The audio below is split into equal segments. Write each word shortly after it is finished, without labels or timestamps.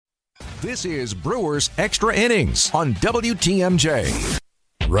This is Brewers Extra Innings on WTMJ.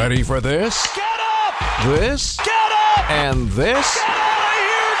 Ready for this? Get up! This? Get up! And this? Get out of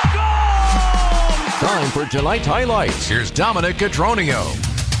here! Go! Time for tonight's highlights. Here's Dominic Cotroneo.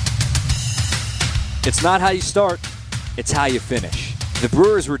 It's not how you start, it's how you finish. The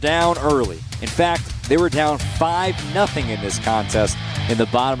Brewers were down early. In fact, they were down 5-0 in this contest in the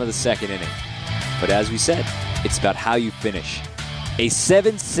bottom of the second inning. But as we said, it's about how you finish. A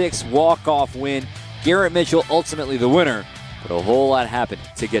 7-6 walk-off win. Garrett Mitchell ultimately the winner, but a whole lot happened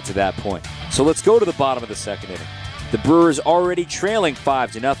to get to that point. So let's go to the bottom of the second inning. The Brewers already trailing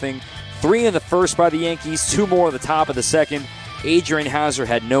 5-0. 3 in the first by the Yankees, 2 more at the top of the second. Adrian Houser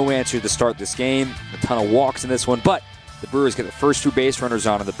had no answer to start this game. A ton of walks in this one, but the Brewers get the first 2 base runners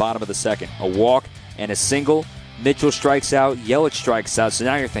on in the bottom of the second. A walk and a single. Mitchell strikes out, Yelich strikes out, so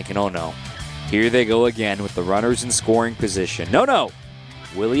now you're thinking, oh no. Here they go again with the runners in scoring position. No.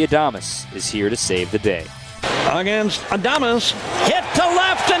 Willy Adames is here to save the day. Against Adames, hit to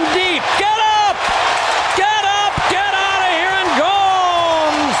left and deep. Get up! Get up! Get out of here and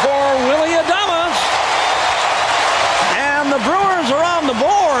gone for Willy Adames. And the Brewers are on the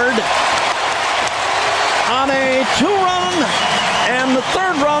board on a 2-run and the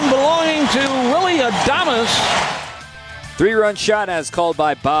 3rd run belonging to Willy Adames. 3-run shot as called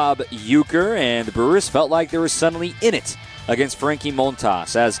by Bob Uecker, and the Brewers felt like they were suddenly in it against Frankie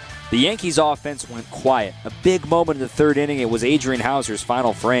Montas as the Yankees offense went quiet. A big moment in the 3rd inning. It was Adrian Houser's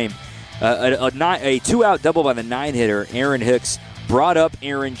final frame. A 2-out double by the 9-hitter, Aaron Hicks, brought up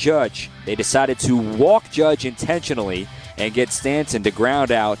Aaron Judge. They decided to walk Judge intentionally and get Stanton to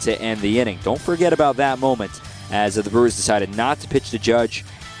ground out to end the inning. Don't forget about that moment as the Brewers decided not to pitch to Judge,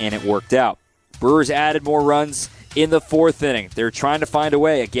 and it worked out. Brewers added more runs in the 4th inning. They're trying to find a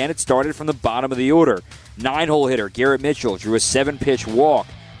way. Again, it started from the bottom of the order. 9-hole hitter Garrett Mitchell drew a 7-pitch walk.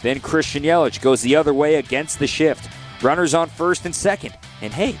 Then Christian Yelich goes the other way against the shift. Runners on first and second.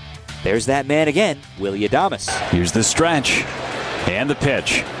 And hey, there's that man again, Willy Adames. Here's the stretch and the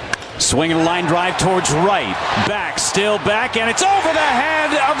pitch. Swinging a line drive towards right. Back, still back, and it's over the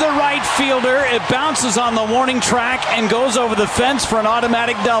head of the right fielder. It bounces on the warning track and goes over the fence for an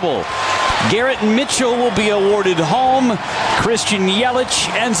automatic double. Garrett Mitchell will be awarded home. Christian Yelich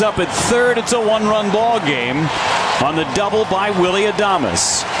ends up at 3rd. It's a 1-run ball game on the double by Willy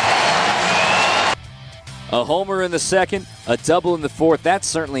Adames. A homer in the 2nd, a double in the 4th. That's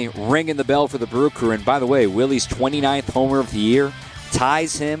certainly ringing the bell for the Brew Crew. And by the way, Willie's 29th homer of the year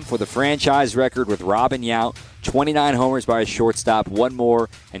ties him for the franchise record with Robin Yount. 29 homers by a shortstop, 1 more,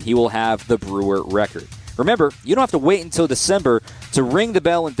 and he will have the Brewer record. Remember, you don't have to wait until December to ring the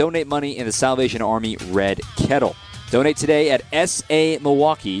bell and donate money in the Salvation Army Red Kettle. Donate today at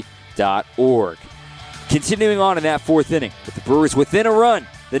samilwaukee.org. Continuing on in that 4th inning, with the Brewers within a run,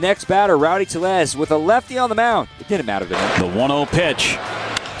 the next batter, Rowdy Tellez, with a lefty on the mound. It didn't matter to him. The 1-0 pitch.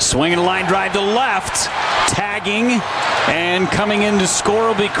 Swinging a line drive to left. Tagging. And coming in to score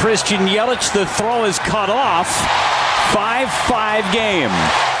will be Christian Yelich. The throw is cut off. 5-5 game.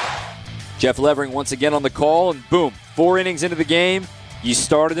 Jeff Levering once again on the call, and boom, 4 innings into the game, you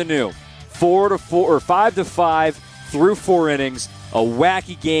started anew. 4-4 or 5-5 through 4 innings. A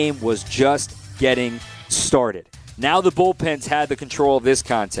wacky game was just getting started. Now the bullpens had the control of this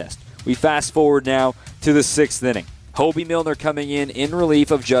contest. We fast forward now to the 6th inning. Hobie Milner coming in relief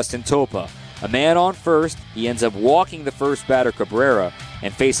of Justin Topa. A man on first, he ends up walking the first batter, Cabrera,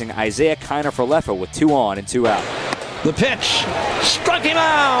 and facing Isaiah Kiner-Falefa with 2 on and 2 out. The pitch struck him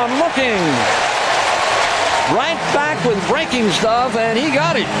out, looking right back with breaking stuff, and he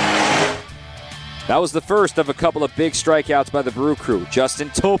got it. That was the first of a couple of big strikeouts by the Brew Crew. Justin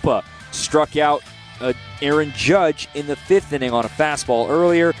Topa struck out Aaron Judge in the 5th inning on a fastball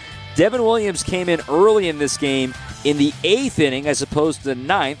earlier. Devin Williams came in early in this game in the 8th inning as opposed to the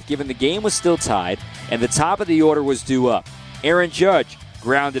 9th, given the game was still tied and the top of the order was due up. Aaron Judge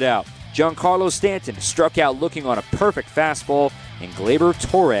grounded out. Giancarlo Stanton struck out looking on a perfect fastball, and Gleyber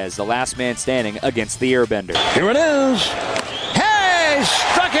Torres, the last man standing, against the Airbender. Here it is. Hey,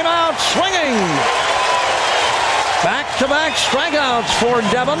 struck him out swinging. Back-to-back strikeouts for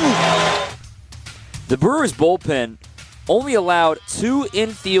Devin. The Brewers bullpen only allowed 2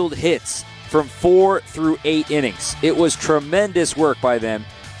 infield hits from 4 through 8 innings. It was tremendous work by them,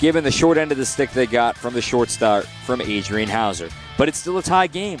 given the short end of the stick they got from the short start from Adrian Houser. But it's still a tie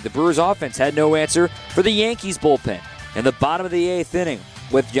game. The Brewers offense had no answer for the Yankees bullpen. In the bottom of the 8th inning,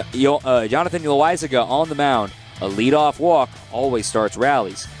 with Jonathan Loaizaga on the mound, a leadoff walk always starts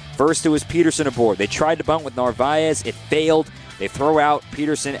rallies. First it was Peterson aboard. They tried to bunt with Narvaez. It failed. They throw out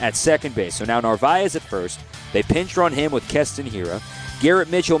Peterson at second base. So now Narvaez at first. They pinch run him with Keston Hiura. Garrett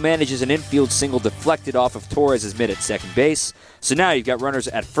Mitchell manages an infield single deflected off of Torres' mitt at second base. So now you've got runners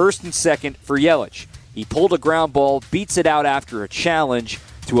at first and second for Yelich. He pulled a ground ball, beats it out after a challenge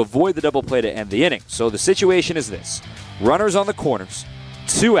to avoid the double play to end the inning. So the situation is this. Runners on the corners,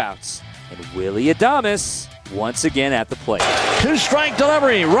 2 outs, and Willie Adames once again at the plate. 2-strike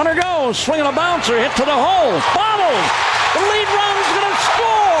delivery. Runner goes. Swinging a bouncer. Hit to the hole. Bobbles. The lead run's going to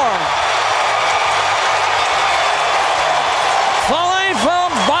score.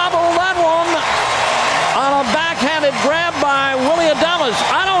 Falefa bobbled that one on a backhanded grab by Willie Adames.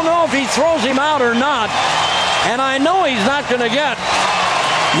 I don't know if he throws him out or not. And I know he's not going to get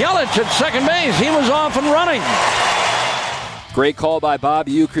Yelich at second base. He was off and running. Great call by Bob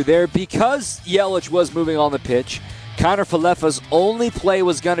Uecker there. Because Yelich was moving on the pitch, Connor Falefa's only play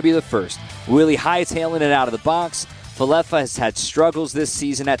was going to be the first. Willie hightailing it out of the box. Falefa has had struggles this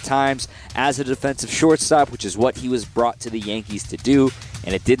season at times as a defensive shortstop, which is what he was brought to the Yankees to do,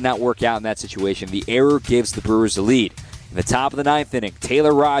 and it did not work out in that situation. The error gives the Brewers the lead. In the top of the 9th inning,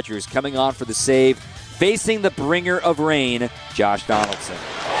 Taylor Rogers coming on for the save, facing the bringer of rain, Josh Donaldson.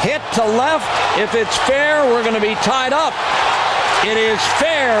 Hit to left. If it's fair, we're going to be tied up. It is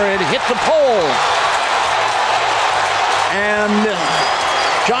fair. It hit the pole. And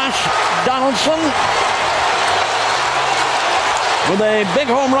Josh Donaldson with a big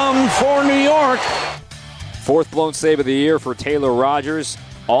home run for New York. 4th blown save of the year for Taylor Rogers.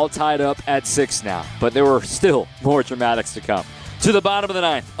 All tied up at 6 now. But there were still more dramatics to come. To the bottom of the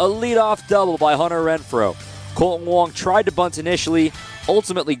 9th, a leadoff double by Hunter Renfroe. Colton Wong tried to bunt initially,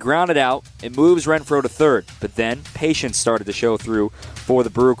 ultimately grounded out, and moves Renfroe to third. But then patience started to show through for the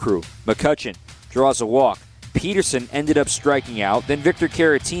Brew Crew. McCutchen draws a walk. Peterson ended up striking out. Then Victor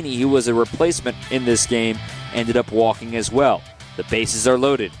Caratini, who was a replacement in this game, ended up walking as well. The bases are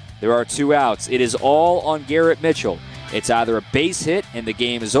loaded. There are 2 outs. It is all on Garrett Mitchell. It's either a base hit and the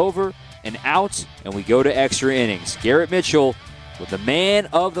game is over, an out, and we go to extra innings. Garrett Mitchell with the man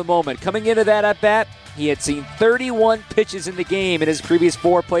of the moment. Coming into that at-bat, he had seen 31 pitches in the game in his previous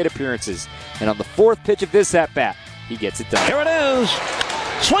 4 plate appearances. And on the 4th pitch of this at-bat, he gets it done. Here it is.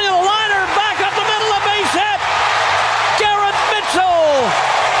 Swinging a liner back up the middle, a base hit. Garrett Mitchell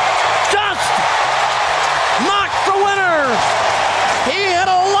just knocked the winner. He hit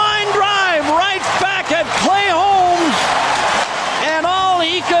a line drive right back at Clay Holmes. And all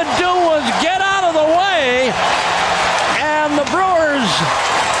he could do was get out of the way. And the Brewers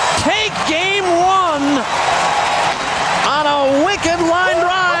take game 1 on a wicked line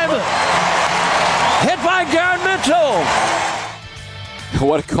drive hit by Garrett Mitchell.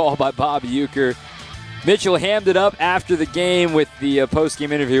 What a call by Bob Uecker. Mitchell hammed it up after the game with the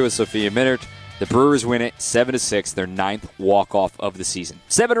post-game interview with Sophia Minnaert. The Brewers win it 7-6, their 9th walk-off of the season.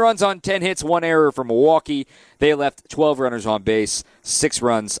 7 runs on 10 hits, 1 error for Milwaukee. They left 12 runners on base, 6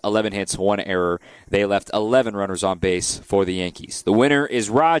 runs, 11 hits, 1 error. They left 11 runners on base for the Yankees. The winner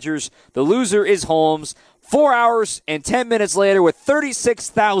is Rogers. The loser is Holmes. 4 hours and 10 minutes later, with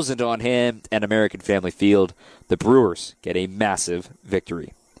 36,000 on hand at American Family Field, the Brewers get a massive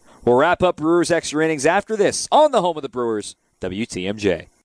victory. We'll wrap up Brewers Extra Innings after this on the home of the Brewers, WTMJ.